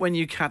apparent when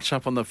you catch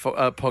up on the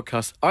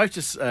podcast. I've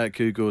just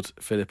Googled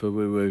Philippa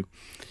Woo Woo.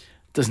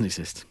 Doesn't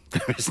exist.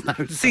 There is no.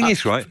 The thing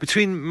is, right,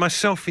 between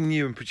myself and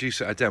you and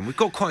producer Adam, we've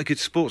got quite a good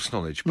sports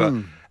knowledge, but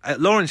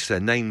Lawrence there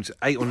named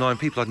 8 or 9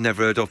 people I'd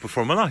never heard of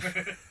before in my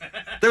life.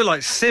 They were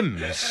like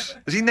Sims.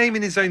 Was he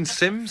naming his own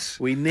Sims?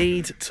 We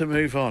need to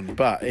move on,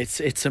 but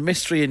it's a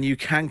mystery and you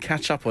can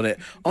catch up on it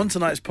on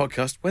tonight's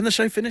podcast when the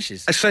show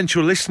finishes.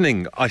 Essential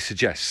listening, I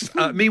suggest.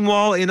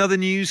 Meanwhile, in other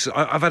news,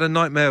 I've had a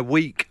nightmare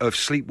week of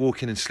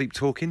sleepwalking and sleep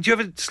talking. Do you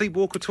ever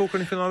sleepwalk or talk or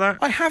anything like that?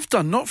 I have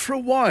done, not for a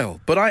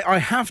while, but I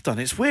have done.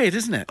 It's weird,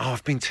 isn't it? Oh,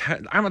 I've been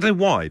I don't know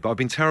why, but I've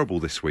been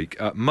terrible this week.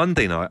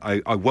 Monday night,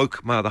 I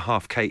woke my other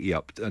half, Katie,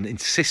 up and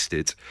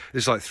insisted, it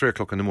was like 3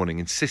 o'clock in the morning,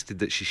 insisted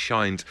that she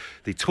shined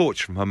the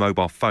torch from her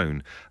mobile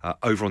phone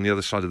over on the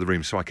other side of the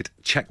room so I could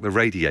check the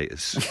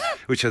radiators,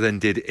 which I then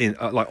did in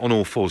like on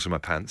all fours of my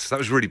pants. That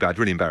was really bad,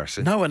 really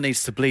embarrassing. No one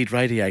needs to bleed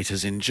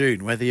radiators in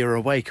June, whether you're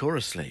awake or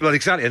asleep. Well,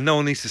 exactly, and no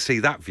one needs to see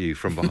that view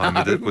from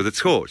behind with a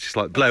torch. It's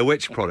like Blair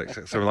Witch products,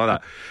 something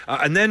like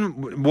that. And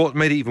then what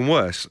made it even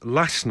worse,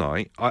 last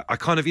night, I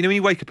kind of, you know, when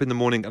you wake up in the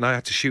morning and I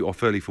had to shoot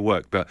off early for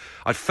work, but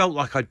I felt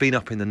like I'd been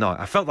up in the night.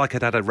 I felt like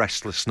I'd had a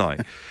restless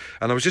night.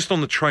 And I was just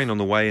on the train on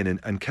the way in,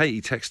 and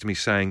Katie texted me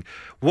saying,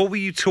 what were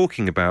you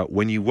talking about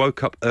when you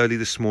woke up early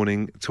this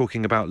morning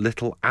talking about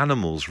little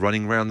animals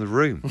running around the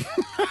room?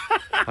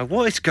 Like,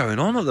 what is going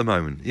on at the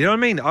moment? You know what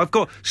I mean? I've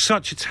got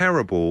such a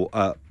terrible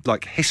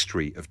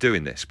history of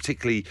doing this,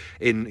 particularly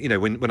in, you know,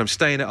 when I'm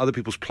staying at other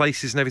people's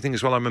places and everything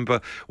as well. I remember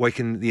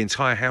waking the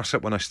entire house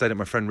up when I stayed at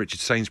my friend Richard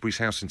Sainsbury's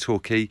house in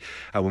Torquay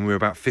when we were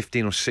about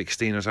 15 or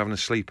 16. I was having a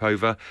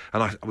sleepover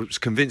and I was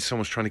convinced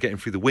someone was trying to get in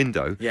through the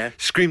window. Yeah.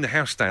 Screamed the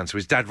house down, so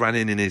his dad ran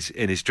in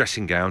his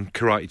dressing gown,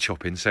 karate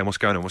chopping, saying, what's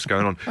going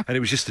on? And it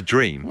was just a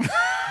dream.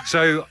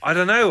 So I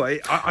don't know.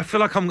 I feel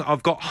like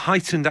I've got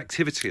heightened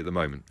activity at the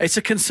moment. It's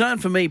a concern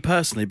for me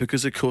personally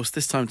because, of course,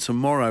 this time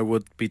tomorrow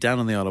would be down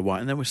on the Isle of Wight,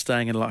 and then we're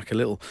staying in like a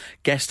little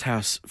guest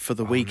house for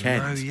the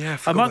weekend. No, yeah, I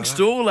forgot amongst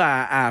about that. all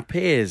our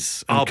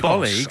peers and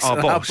colleagues. Our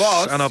boss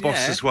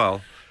yeah. as well.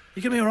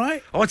 You going to be all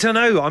right? Oh, I don't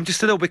know. I'm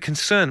just a little bit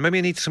concerned. Maybe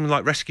I need some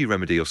like rescue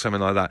remedy or something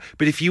like that.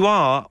 But if you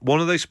are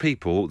one of those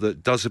people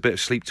that does a bit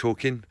of sleep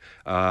talking,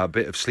 a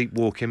bit of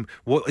sleepwalking,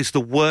 what is the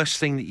worst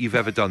thing that you've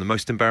ever done? The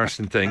most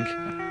embarrassing thing?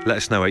 Let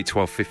us know. 8,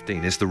 12,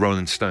 15. It's the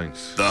Rolling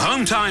Stones. The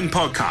Home Time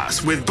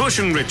Podcast with Bush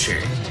and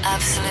Richie.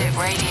 Absolute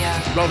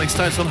Radio. Rolling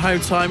Stones on Home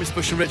Time. It's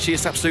Bush and Richie.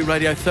 It's Absolute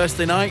Radio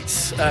Thursday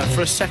nights.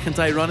 For a second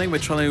day running, we're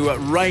trying to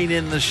rein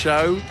in the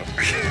show.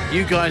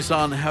 You guys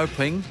aren't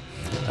helping.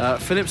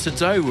 Philip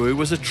Sadowu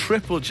was a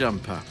triple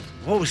jumper.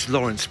 What was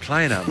Lawrence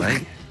playing at,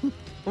 mate?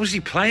 What was he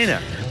playing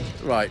at?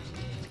 Right.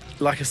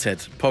 Like I said,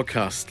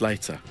 podcast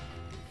later.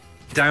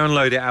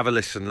 Download it, have a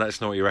listen, let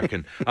us know what you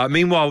reckon.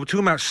 Meanwhile, we're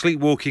talking about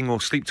sleepwalking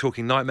or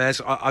sleep-talking nightmares.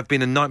 I've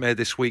been a nightmare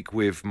this week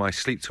with my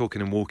sleep-talking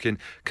and walking.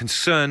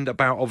 Concerned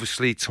about,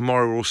 obviously,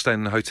 tomorrow we're all staying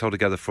in a hotel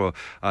together for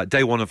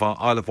day one of our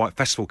Isle of Wight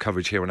Festival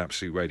coverage here on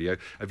Absolute Radio.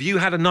 Have you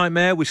had a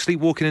nightmare with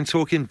sleepwalking and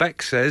talking?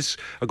 Beck says,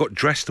 I got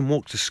dressed and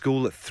walked to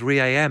school at 3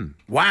 a.m.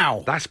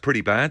 Wow. That's pretty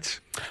bad.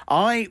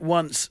 I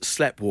once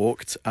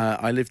sleepwalked.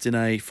 I lived in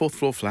a 4th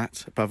floor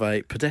flat above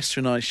a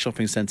pedestrianised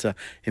shopping centre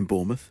in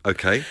Bournemouth.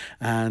 Okay.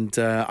 And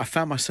I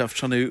found myself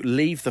trying to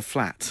leave the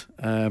flat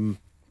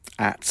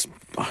at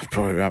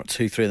probably about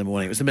 2, 3 in the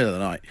morning. It was the middle of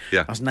the night.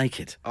 Yeah. I was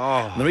naked.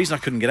 Oh. And the reason I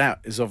couldn't get out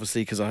is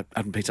obviously because I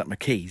hadn't picked up my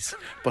keys.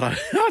 But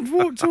I'd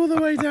walked all the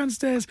way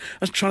downstairs. I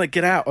was trying to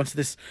get out onto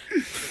this,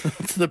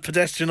 onto the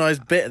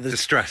pedestrianised bit of this.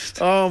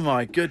 Distressed. Oh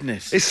my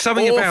goodness! It's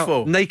something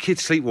awful. about naked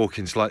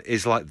sleepwalking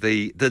is like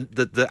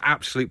the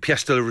absolute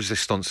pièce de la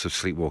résistance of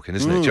sleepwalking,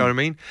 isn't it? Do you know what I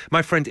mean?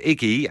 My friend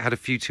Iggy had a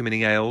few too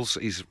many ales.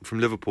 He's from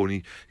Liverpool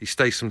and he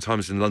stays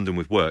sometimes in London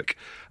with work,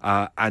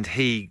 and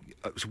he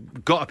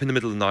got up in the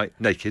middle of the night,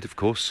 naked, of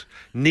course,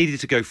 needed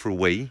to go for a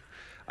wee,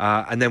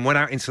 and then went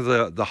out into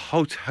the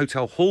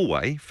hotel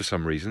hallway for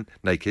some reason,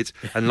 naked,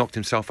 and locked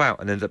himself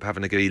out and ended up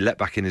having to be let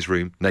back in his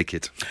room,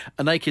 naked.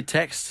 A naked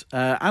text,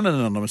 and an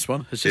anonymous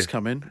one, has just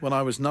come in. When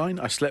I was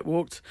 9, I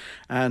sleepwalked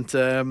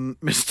and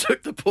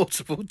mistook the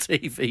portable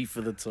TV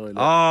for the toilet.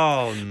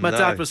 Oh, My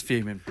dad was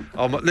fuming.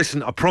 Oh,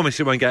 listen, I promise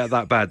it won't get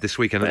that bad this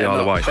weekend at the Isle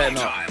of Wight. Better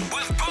not. Time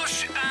with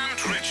Bush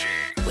and Richie.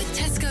 With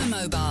Tesco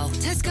Mobile.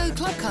 Tesco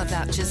Club Card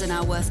vouchers are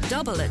now worth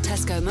double at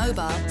Tesco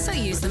Mobile, so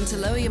use them to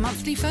lower your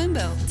monthly phone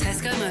bill.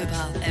 Tesco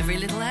Mobile. Every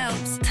little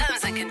helps.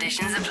 Terms and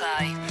conditions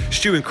apply.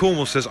 Stu in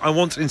Cornwall says, I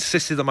once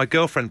insisted that my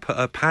girlfriend put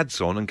her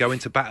pads on and go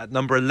into bat at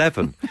number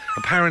 11.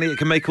 Apparently it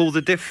can make all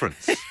the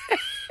difference.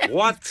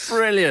 What?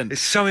 Brilliant.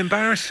 It's so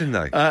embarrassing,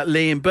 though.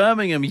 Lee in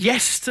Birmingham.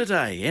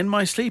 Yesterday, in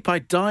my sleep, I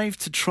dived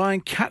to try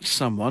and catch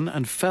someone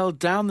and fell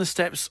down the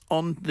steps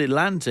on the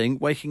landing,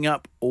 waking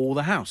up all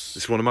the house.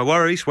 It's one of my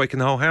worries, waking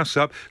the whole house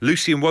up.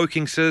 Lucy in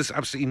Woking says,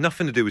 absolutely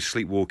nothing to do with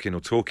sleepwalking or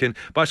talking,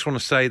 but I just want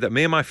to say that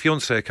me and my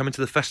fiancée are coming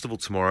to the festival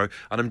tomorrow,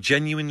 and I'm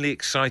genuinely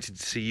excited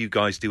to see you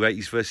guys do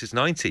 80s versus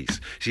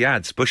 90s. She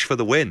adds, Bush for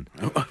the win.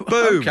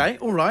 Boom. Okay,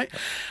 all right.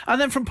 And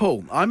then from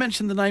Paul, I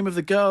mentioned the name of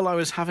the girl I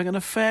was having an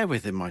affair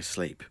with in my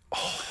sleep.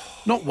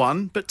 Not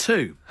one, but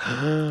 2.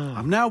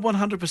 I'm now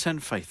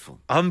 100%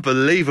 faithful.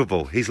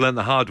 Unbelievable. He's learnt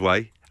the hard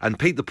way. And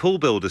Pete the pool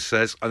builder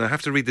says, and I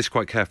have to read this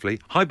quite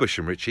carefully, Hi Bush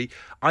and Richie,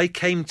 I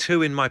came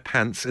to in my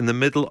pants in the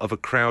middle of a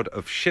crowd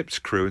of ship's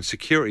crew and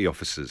security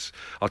officers.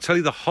 I'll tell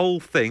you the whole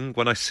thing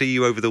when I see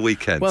you over the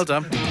weekend. Well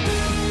done.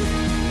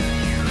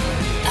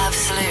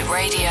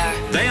 Radio.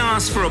 They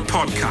asked for a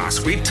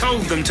podcast. We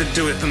told them to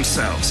do it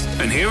themselves.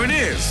 And here it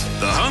is,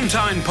 the Home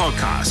Time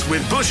Podcast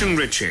with Bush and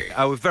Richie.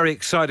 We're very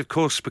excited, of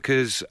course,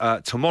 because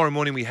tomorrow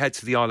morning we head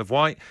to the Isle of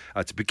Wight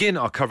to begin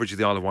our coverage of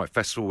the Isle of Wight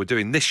Festival. We're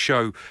doing this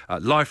show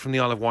live from the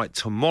Isle of Wight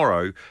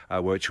tomorrow,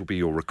 which will be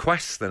your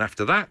requests. Then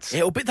after that...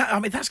 It'll be that. I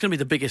mean, that's going to be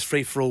the biggest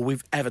free-for-all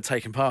we've ever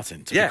taken part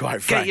in, to be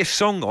quite frank. Get your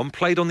song on,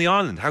 played on the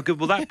island. How good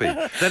will that be?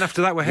 Then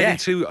after that, we're heading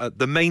to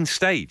the main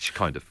stage,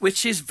 kind of.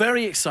 Which is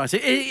very exciting.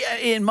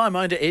 In my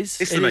mind, it is.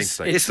 It's the main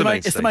stage.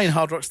 It's the main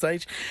Hard Rock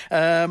stage.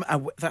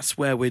 And that's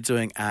where we're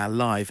doing our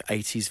live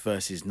 80s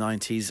versus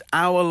 90s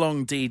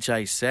hour-long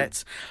DJ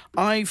set.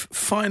 I've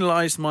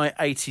finalised my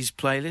 80s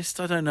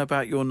playlist. I don't know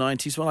about your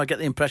 90s one. I get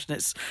the impression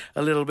it's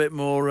a little bit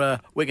more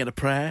wing and a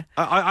prayer.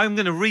 I'm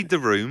going to read the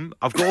room.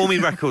 I've got all my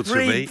records with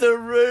me. Read the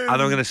room.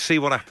 And I'm going to see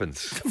what happens.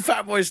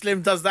 Fatboy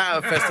Slim does that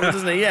at a festival,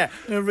 doesn't he? Yeah.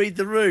 I'm going to read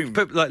the room.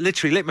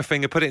 Literally lick my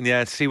finger, put it in the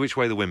air, see which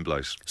way the wind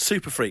blows.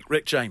 Super Freak,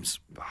 Rick James.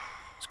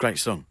 It's a great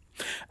song.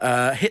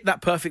 Hit That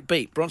Perfect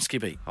Beat,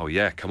 Bronski Beat. Oh,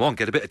 yeah, come on,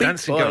 get a bit of Beat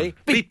dancing boy, going.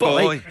 Beat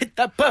boy, hit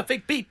that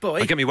perfect beat boy.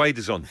 I'll get me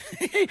waders on.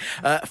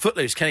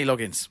 Footloose, Kenny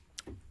Loggins.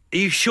 Are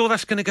you sure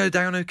that's going to go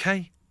down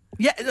okay?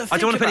 Yeah, I don't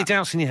want to put any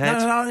doubts in your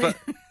head, but,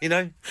 you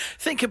know.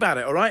 Think about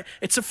it, all right?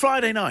 It's a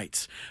Friday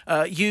night.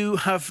 You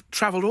have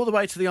travelled all the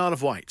way to the Isle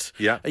of Wight.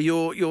 Yeah.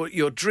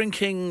 You're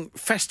drinking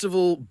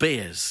festival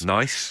beers.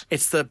 Nice.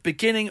 It's the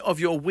beginning of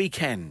your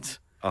weekend.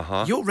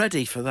 Uh-huh. You're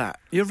ready for that.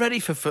 You're ready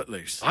for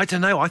Footloose. I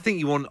don't know. I think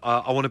you want.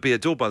 I want to be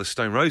adored by the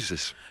Stone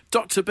Roses.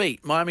 Dr.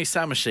 Beat, Miami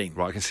Sound Machine.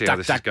 Right, I can see how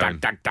this is going.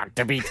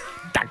 Dr. Beat.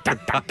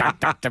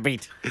 Dr.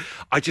 Beat.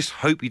 I just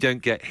hope you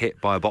don't get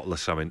hit by a bottle of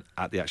something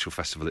at the actual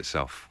festival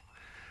itself.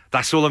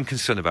 That's all I'm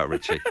concerned about,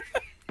 Richie.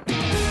 The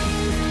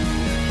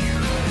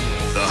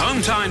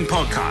Home Time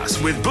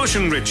Podcast with Bush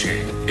and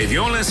Richie. If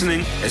you're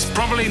listening, it's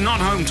probably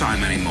not Home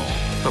Time anymore,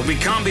 but we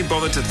can't be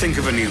bothered to think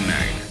of a new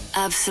name.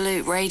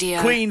 Absolute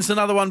Radio. Queen's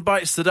Another One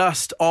Bites the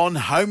Dust on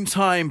Home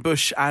Time.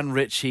 Bush and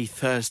Richie,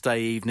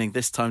 Thursday evening.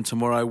 This time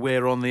tomorrow,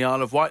 we're on the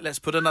Isle of Wight. Let's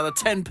put another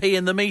 10p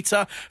in the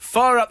meter,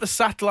 fire up the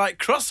satellite,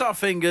 cross our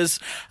fingers,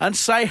 and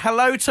say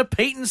hello to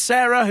Pete and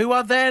Sarah, who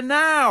are there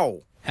now.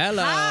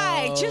 Hello.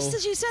 Hi, just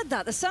as you said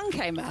that, the sun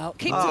came out.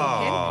 Keep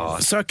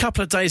talking. So a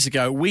couple of days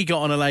ago, we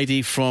got on a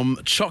lady from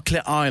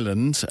Chocolate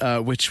Island,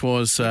 which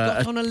was...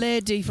 got on a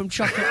lady from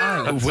Chocolate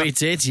Island? We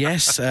did,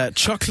 yes.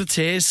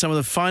 Chocolatiers, some of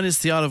the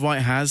finest the Isle of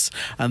Wight has,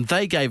 and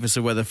they gave us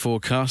a weather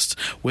forecast.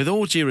 With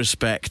all due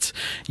respect,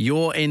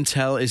 your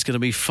intel is going to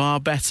be far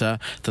better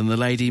than the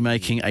lady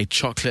making a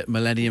chocolate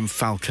Millennium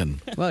Falcon.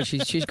 Well,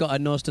 she's got her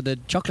nose to the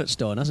chocolate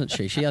stone, hasn't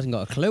she? She hasn't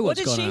got a clue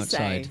what's going on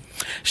outside.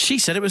 She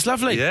said it was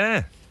lovely.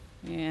 Yeah.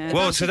 Yeah,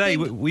 well, today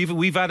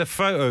we've had a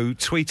photo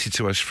tweeted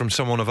to us from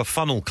someone of a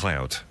funnel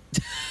cloud.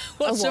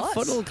 What's a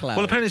funnel cloud?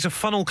 Well, apparently it's a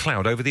funnel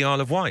cloud over the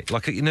Isle of Wight.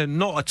 Like,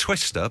 not a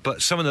twister,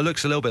 but someone that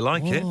looks a little bit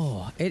like it.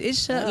 It is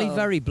certainly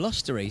very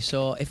blustery.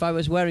 So if I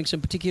was wearing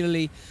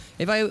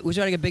if I was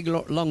wearing a big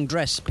long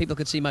dress, people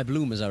could see my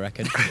bloomers, I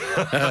reckon.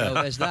 So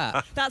there's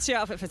that. That's your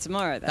outfit for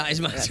tomorrow, then. That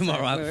is my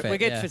tomorrow outfit. We're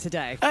good for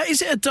today.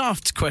 Is it a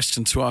daft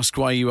question to ask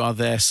why you are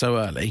there so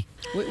early?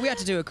 We had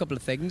to do a couple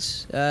of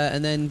things,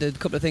 and then the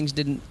couple of things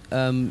didn't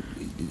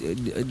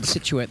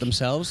situate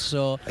themselves.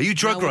 So are you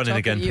drug running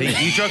again, Pete?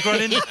 Are you drug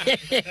running?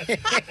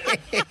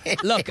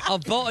 Look,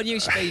 I've bought a new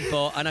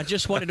speedboat, and I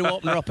just wanted to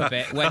open her up a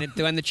bit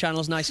when the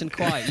channel's nice and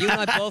quiet. You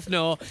and I both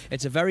know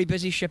it's a very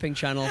busy shipping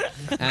channel,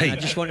 and I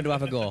just wanted to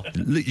have a go.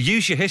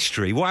 Use your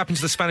history. What happened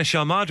to the Spanish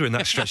Armada in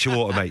that stretch of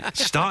water, mate?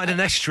 Start in an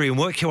estuary and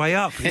work your way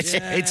up. It's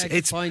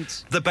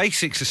the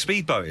basics of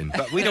speedboating,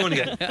 but we don't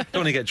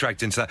want to get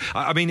dragged into that.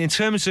 I mean, in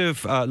terms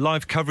of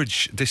live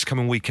coverage this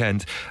coming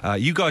weekend,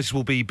 you guys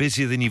will be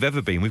busier than you've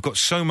ever been. We've got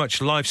so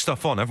much live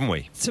stuff on, haven't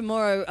we?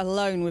 Tomorrow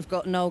alone, we've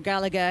got Noel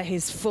Gallagher,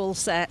 his full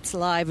set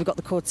live. We've got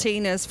the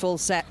Cortinas full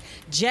set.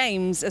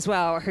 James as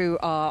well, who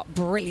are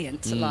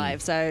brilliant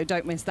live, so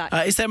don't miss that.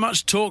 Is there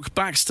much talk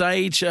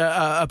backstage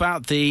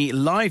about the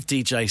live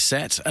DJ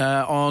set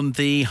on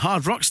the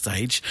Hard Rock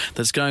stage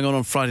that's going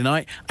on Friday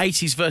night?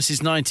 80s versus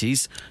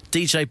 90s,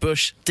 DJ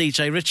Bush,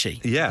 DJ Richie.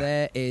 Yeah.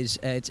 There is,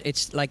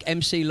 it's like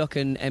MC Luck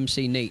and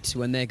MC Neat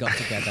when they got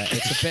together.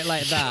 It's a bit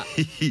like that,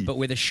 but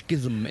with a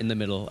schism in the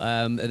middle.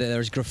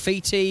 There's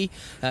graffiti,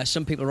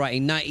 some people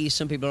writing 90s,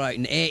 some people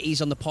writing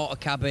 80s on the porter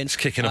cabin. It's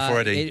kicking off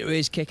already. It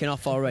is kicking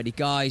off already.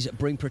 Guys,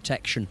 bring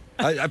protection.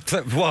 That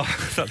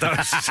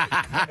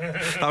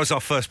was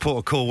our first port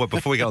of call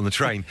before we get on the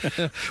train.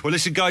 Well,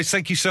 listen, guys,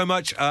 thank you so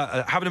much.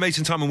 Have an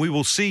amazing time, and we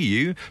will see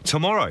you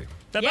tomorrow.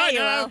 Bye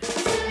now.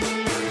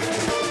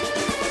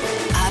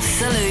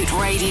 Absolute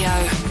Radio.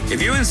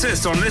 If you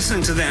insist on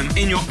listening to them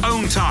in your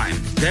own time,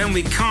 then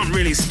we can't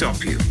really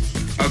stop you.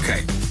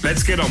 Okay,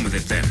 let's get on with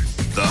it then.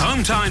 The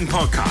Home Time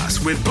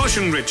Podcast with Bush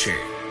and Richie.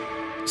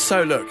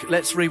 So, look,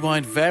 let's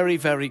rewind very,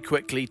 very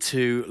quickly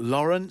to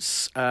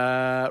Lawrence.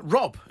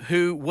 Rob,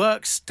 who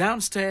works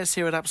downstairs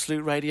here at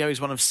Absolute Radio,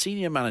 is one of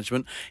senior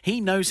management.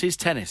 He knows his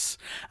tennis,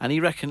 and he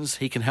reckons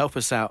he can help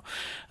us out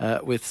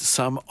with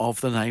some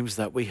of the names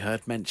that we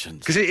heard mentioned.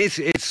 Because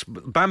it's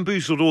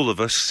bamboozled all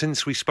of us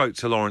since we spoke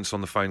to Lawrence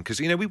on the phone,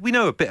 because, we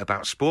know a bit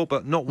about sport,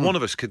 but not one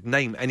of us could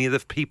name any of the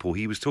people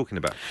he was talking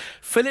about.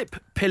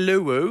 Philip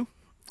Piluwu,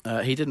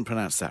 he didn't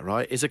pronounce that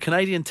right, is a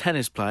Canadian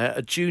tennis player,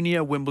 a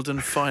junior Wimbledon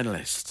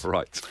finalist.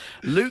 Right.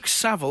 Luke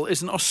Saville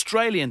is an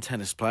Australian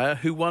tennis player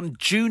who won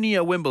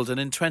junior Wimbledon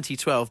in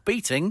 2012,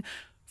 beating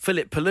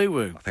Philip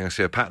Piluwu. I think I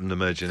see a pattern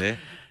emerging here.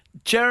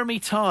 Jeremy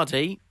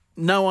Tardy,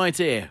 no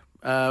idea,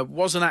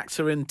 was an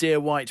actor in Dear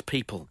White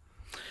People.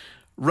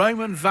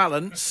 Roman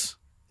Valance,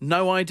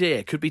 no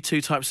idea, could be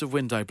two types of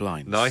window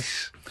blinds.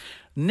 Nice.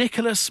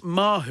 Nicolas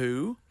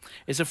Mahut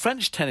is a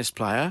French tennis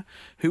player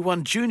who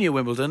won junior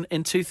Wimbledon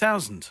in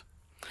 2000.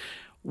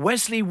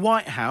 Wesley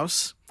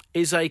Whitehouse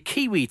is a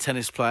Kiwi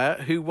tennis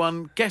player who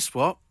won, guess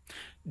what,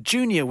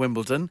 junior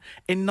Wimbledon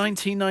in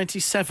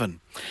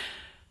 1997.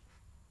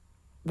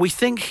 We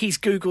think he's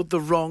Googled the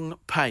wrong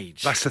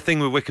page. That's the thing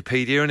with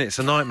Wikipedia, and it's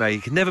a nightmare.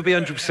 You can never be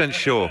 100%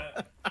 sure.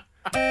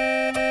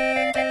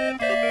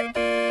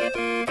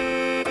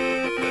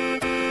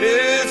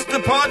 It's the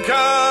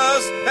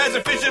podcast has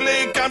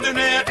officially come to an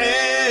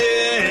end.